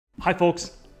Hi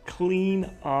folks, clean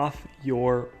off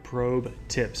your probe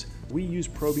tips. We use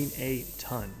probing a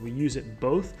ton. We use it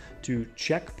both to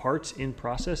check parts in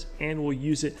process, and we'll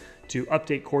use it to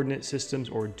update coordinate systems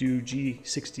or do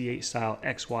G68 style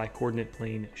XY coordinate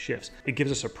plane shifts. It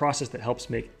gives us a process that helps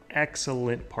make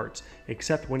excellent parts,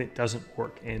 except when it doesn't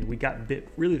work. And we got bit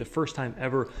really the first time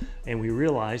ever, and we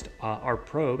realized our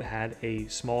probe had a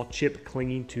small chip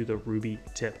clinging to the ruby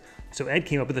tip. So Ed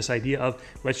came up with this idea of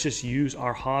let's just use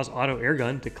our Haas auto air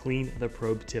gun to clean the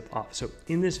probe tip off. So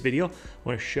in this video, I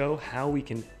want to show how we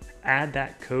can add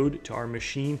that code to our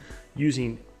machine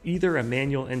using either a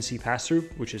manual NC pass-through,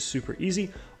 which is super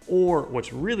easy, or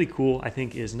what's really cool, I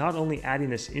think, is not only adding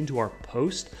this into our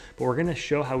post, but we're gonna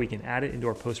show how we can add it into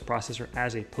our post processor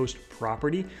as a post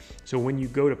property. So when you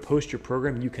go to post your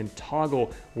program, you can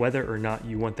toggle whether or not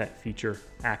you want that feature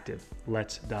active.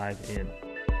 Let's dive in.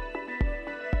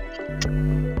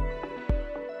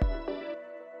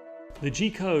 The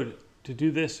G code to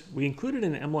do this, we included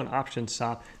an M1 option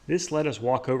stop. This let us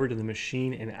walk over to the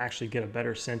machine and actually get a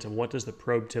better sense of what does the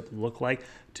probe tip look like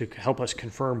to help us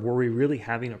confirm, were we really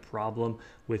having a problem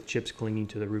with chips clinging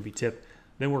to the ruby tip.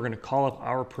 Then we're gonna call up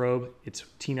our probe. It's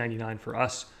T99 for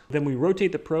us. Then we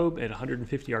rotate the probe at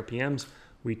 150 RPMs.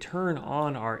 We turn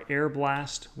on our air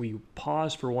blast. We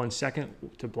pause for 1 second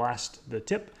to blast the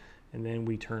tip, and then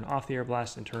we turn off the air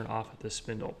blast and turn off the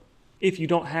spindle. If you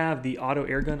don't have the auto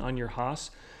air gun on your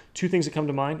Haas, two things that come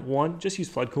to mind. One, just use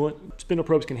flood coolant. Spindle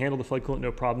probes can handle the flood coolant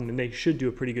no problem, and they should do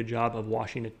a pretty good job of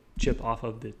washing a chip off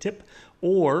of the tip.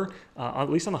 Or, at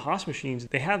least on the Haas machines,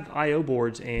 they have I/O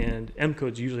boards and M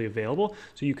codes usually available,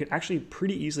 so you can actually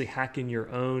pretty easily hack in your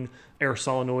own air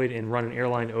solenoid and run an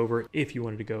airline over if you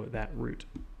wanted to go that route.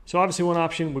 So obviously one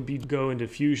option would be to go into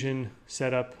Fusion,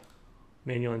 Setup,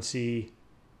 Manual NC,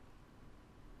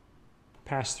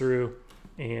 pass through,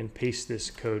 and paste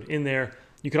this code in there.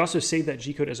 You could also save that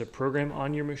G code as a program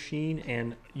on your machine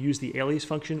and use the alias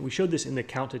function. We showed this in the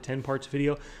count to 10 parts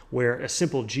video, where a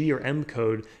simple G or M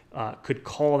code could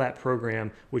call that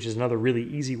program, which is another really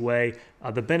easy way.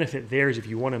 The benefit there is if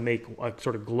you want to make a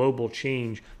sort of global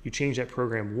change, you change that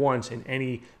program once, and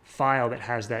any file that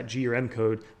has that G or M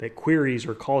code that queries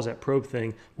or calls that probe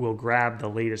thing will grab the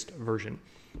latest version.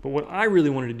 But what I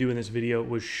really wanted to do in this video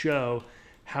was show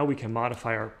how we can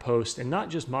modify our post, and not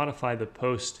just modify the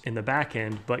post in the back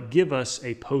end, but give us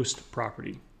a post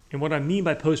property. And what I mean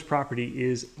by post property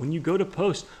is when you go to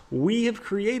post, we have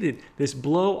created this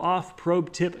blow off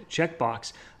probe tip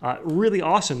checkbox. Really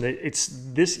awesome that it's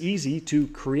this easy to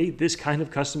create this kind of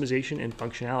customization and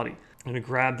functionality. I'm gonna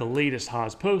grab the latest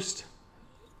Haas post,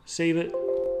 save it.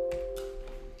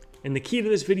 And the key to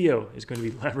this video is going to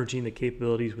be leveraging the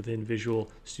capabilities within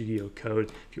Visual Studio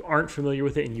Code. If you aren't familiar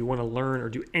with it and you want to learn or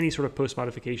do any sort of post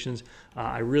modifications,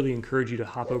 I really encourage you to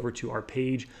hop over to our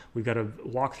page. We've got a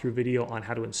walkthrough video on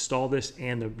how to install this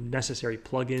and the necessary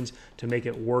plugins to make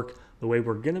it work the way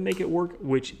we're going to make it work,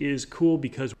 which is cool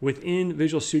because within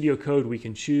Visual Studio Code, we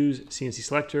can choose CNC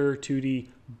Selector, 2D,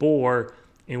 Bore,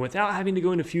 and without having to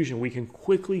go into Fusion, we can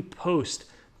quickly post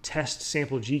test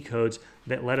sample G codes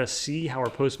that let us see how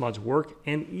our post mods work.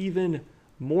 And even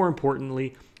more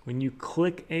importantly, when you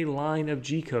click a line of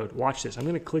G code, watch this. I'm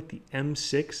going to click the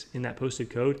M6 in that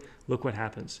posted code. Look what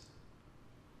happens.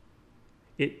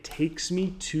 It takes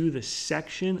me to the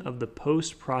section of the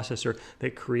post processor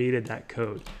that created that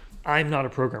code. I'm not a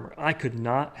programmer. I could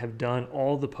not have done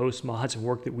all the post mods and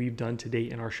work that we've done to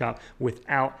date in our shop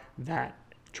without that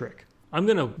trick. I'm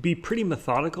gonna be pretty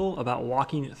methodical about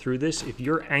walking through this. If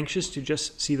you're anxious to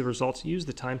just see the results, use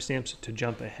the timestamps to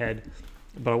jump ahead.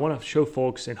 But I wanna show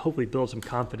folks and hopefully build some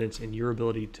confidence in your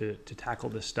ability to tackle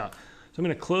this stuff. So I'm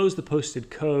gonna close the posted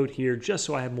code here just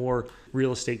so I have more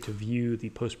real estate to view the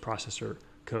post-processor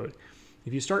code.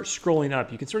 If you start scrolling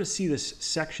up, you can sort of see this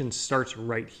section starts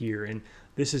right here. And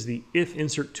this is the if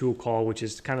insert tool call, which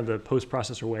is kind of the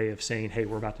post-processor way of saying, hey,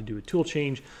 we're about to do a tool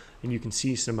change. And you can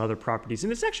see some other properties.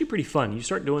 And it's actually pretty fun. You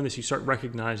start doing this, you start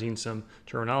recognizing some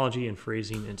terminology and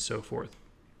phrasing and so forth.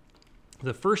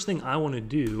 The first thing I want to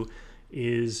do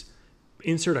is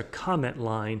insert a comment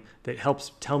line that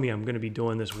helps tell me I'm going to be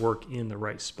doing this work in the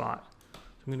right spot. So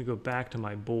I'm going to go back to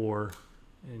my bore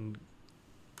and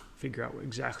figure out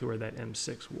exactly where that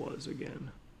M6 was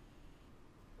again.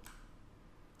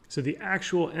 So the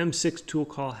actual M6 tool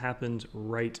call happens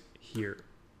right here.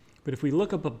 But if we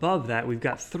look up above that, we've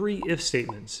got 3 if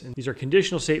statements. And these are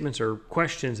conditional statements or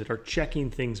questions that are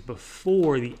checking things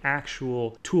before the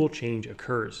actual tool change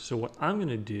occurs. So what I'm going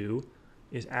to do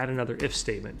is add another if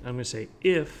statement. I'm going to say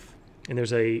if, and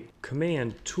there's a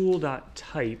command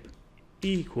tool.type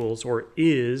equals or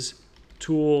is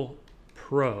tool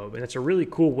probe. And it's a really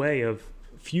cool way of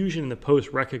Fusion in the post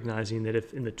recognizing that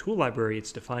if in the tool library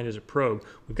it's defined as a probe,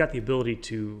 we've got the ability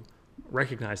to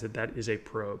recognize that that is a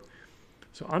probe.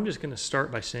 So I'm just going to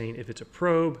start by saying if it's a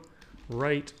probe,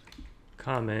 write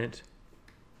comment,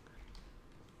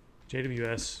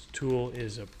 JWS tool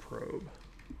is a probe.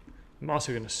 I'm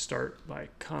also going to start by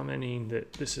commenting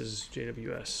that this is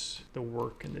JWS, the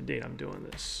work and the date I'm doing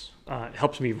this. It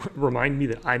helps me remind me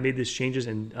that I made these changes,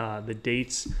 and the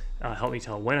dates help me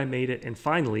tell when I made it. And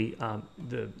finally,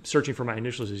 the searching for my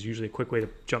initials is usually a quick way to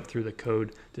jump through the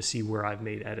code to see where I've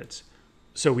made edits.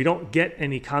 So we don't get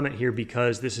any comment here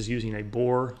because this is using a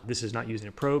bore. This is not using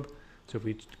a probe. So if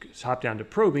we hop down to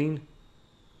probing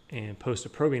and post a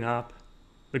probing op,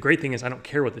 the great thing is I don't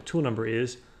care what the tool number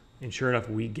is. And sure enough,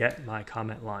 we get my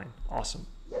comment line. Awesome.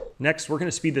 Next, we're going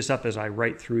to speed this up as I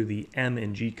write through the M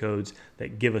and G codes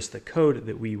that give us the code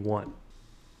that we want.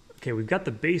 Okay, we've got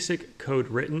the basic code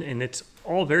written, and it's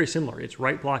all very similar. It's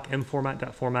write block M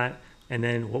format.format, and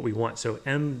then what we want. So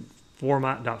M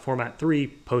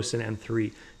format.format3 posts an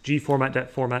M3. G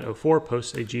format.format04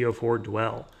 posts a G04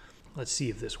 dwell. Let's see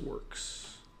if this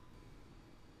works.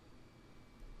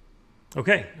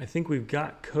 Okay, I think we've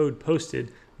got code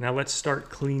posted. Now let's start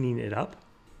cleaning it up.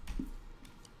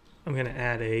 I'm going to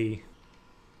add a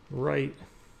write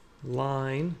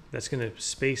line that's going to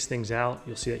space things out.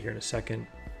 You'll see that here in a second.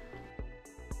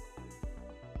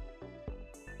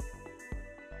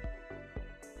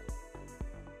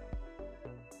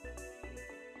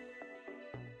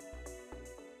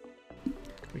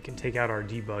 We can take out our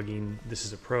debugging. This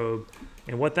is a probe.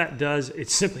 And what that does, it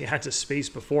simply adds a space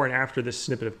before and after this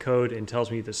snippet of code and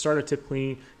tells me the start of tip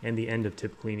cleaning and the end of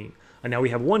tip cleaning. And now we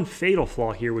have one fatal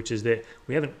flaw here, which is that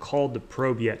we haven't called the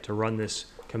probe yet to run this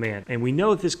command. And we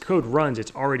know if this code runs,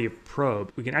 it's already a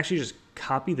probe. We can actually just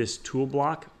copy this tool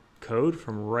block code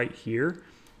from right here.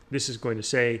 This is going to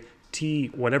say T,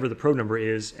 whatever the probe number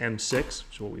is, M6,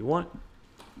 which is what we want.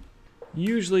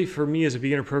 Usually for me as a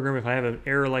beginner programmer, if I have an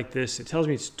error like this, it tells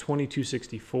me it's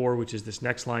 2264, which is this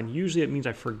next line. Usually it means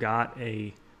I forgot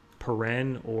a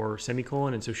paren or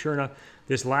semicolon. And so sure enough,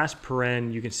 this last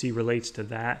paren you can see relates to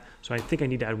that. So I think I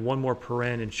need to add one more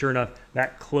paren, and sure enough,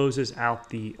 that closes out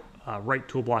the right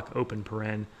tool block open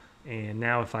paren. And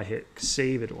now if I hit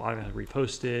save, it will automatically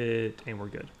repost it, and we're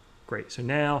good. Great. So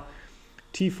now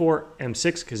T4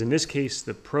 M6, because in this case,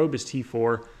 the probe is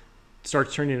T4,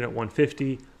 starts turning it at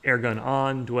 150, air gun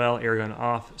on, dwell, air gun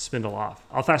off, spindle off.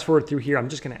 I'll fast forward through here. I'm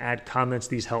just going to add comments.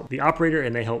 These help the operator,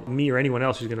 and they help me or anyone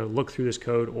else who's going to look through this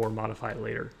code or modify it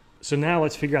later. So now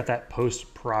let's figure out that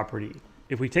post property.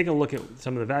 If we take a look at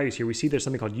some of the values here, we see there's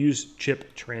something called use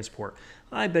chip transport.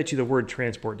 I bet you the word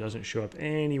transport doesn't show up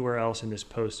anywhere else in this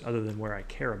post other than where I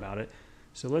care about it.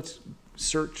 So let's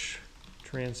search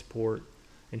transport,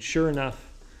 and sure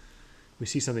enough, we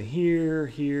see something here,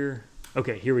 here.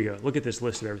 Okay, here we go. Look at this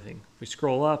list of everything. If we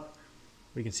scroll up,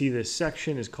 we can see this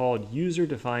section is called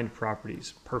user-defined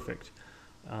properties. Perfect.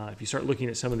 If you start looking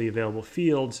at some of the available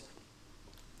fields,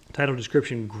 title,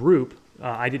 description, group,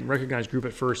 I didn't recognize group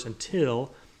at first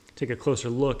until take a closer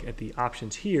look at the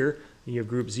options here. You have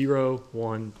group 0,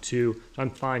 1, 2. So I'm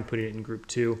fine putting it in group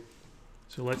 2.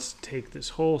 So let's take this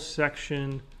whole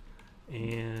section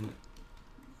and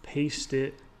paste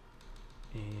it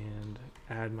and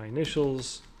add my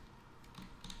initials.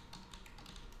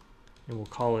 And we'll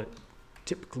call it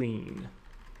tip clean.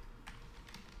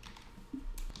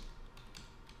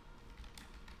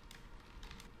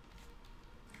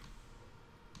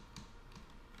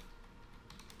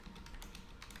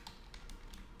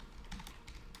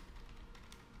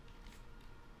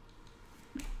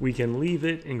 We can leave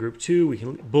it in group 2. We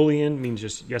can Boolean means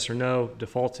just yes or no,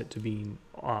 defaults it to being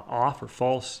off or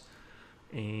false,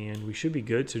 and we should be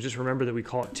good. So just remember that we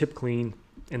call it tip clean,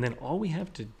 and then all we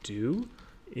have to do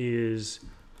is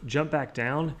jump back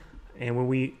down, and when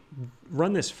we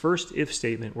run this first if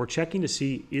statement, we're checking to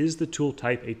see is the tool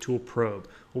type a tool probe.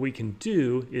 What we can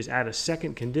do is add a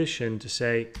second condition to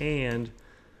say and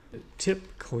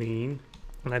tip clean,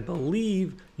 and I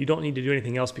believe you don't need to do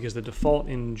anything else because the default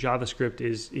in JavaScript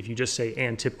is if you just say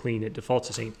and tip clean, it defaults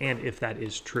to saying and if that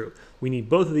is true. We need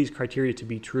both of these criteria to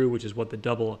be true, which is what the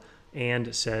double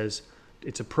and says.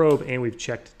 It's a probe and we've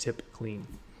checked tip clean.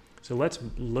 So let's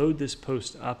load this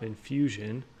post up in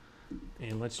Fusion,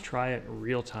 and let's try it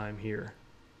real time here.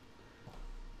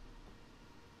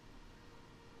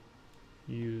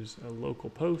 Use a local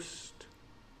post.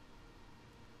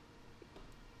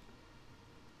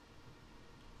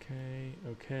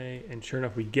 Okay, and sure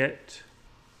enough, we get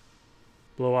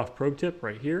blow off probe tip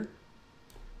right here.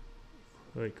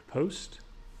 Click post.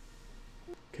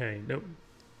 Okay, nope.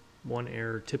 One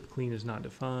error, tip clean is not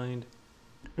defined.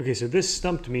 Okay, so this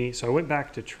stumped me. So I went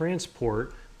back to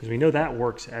transport because we know that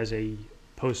works as a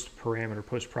post parameter,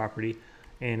 post property.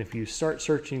 And if you start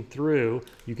searching through,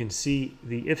 you can see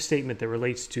the if statement that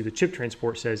relates to the chip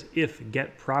transport says if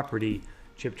get property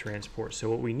chip transport.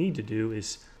 So what we need to do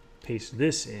is paste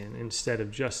this in instead of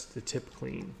just the tip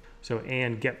clean. So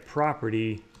and get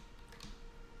property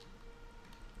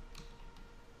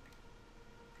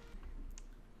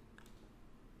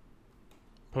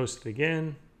post it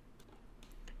again.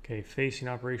 Okay, facing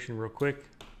operation real quick.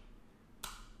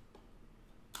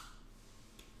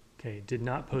 Okay, did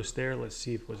not post there. Let's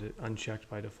see if was it unchecked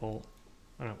by default.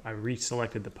 I don't know, I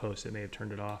reselected the post. It may have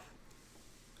turned it off.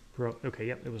 Okay,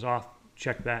 yep, it was off.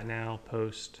 Check that now,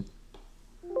 post.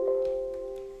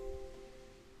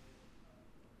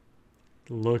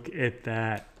 Look at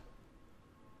that.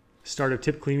 Start of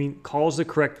tip cleaning, calls the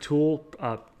correct tool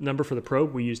number for the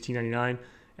probe. We use T99.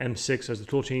 M6 as the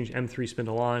tool change, M3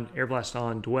 spindle on, air blast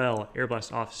on, dwell, air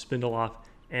blast off, spindle off,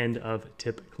 end of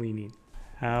tip cleaning.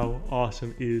 How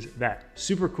awesome is that?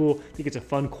 Super cool. I think it's a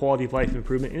fun quality of life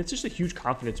improvement, and it's just a huge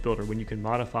confidence builder when you can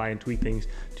modify and tweak things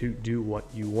to do what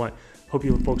you want. Hope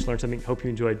you folks learned something. Hope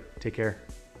you enjoyed. Take care.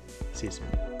 See you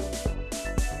soon.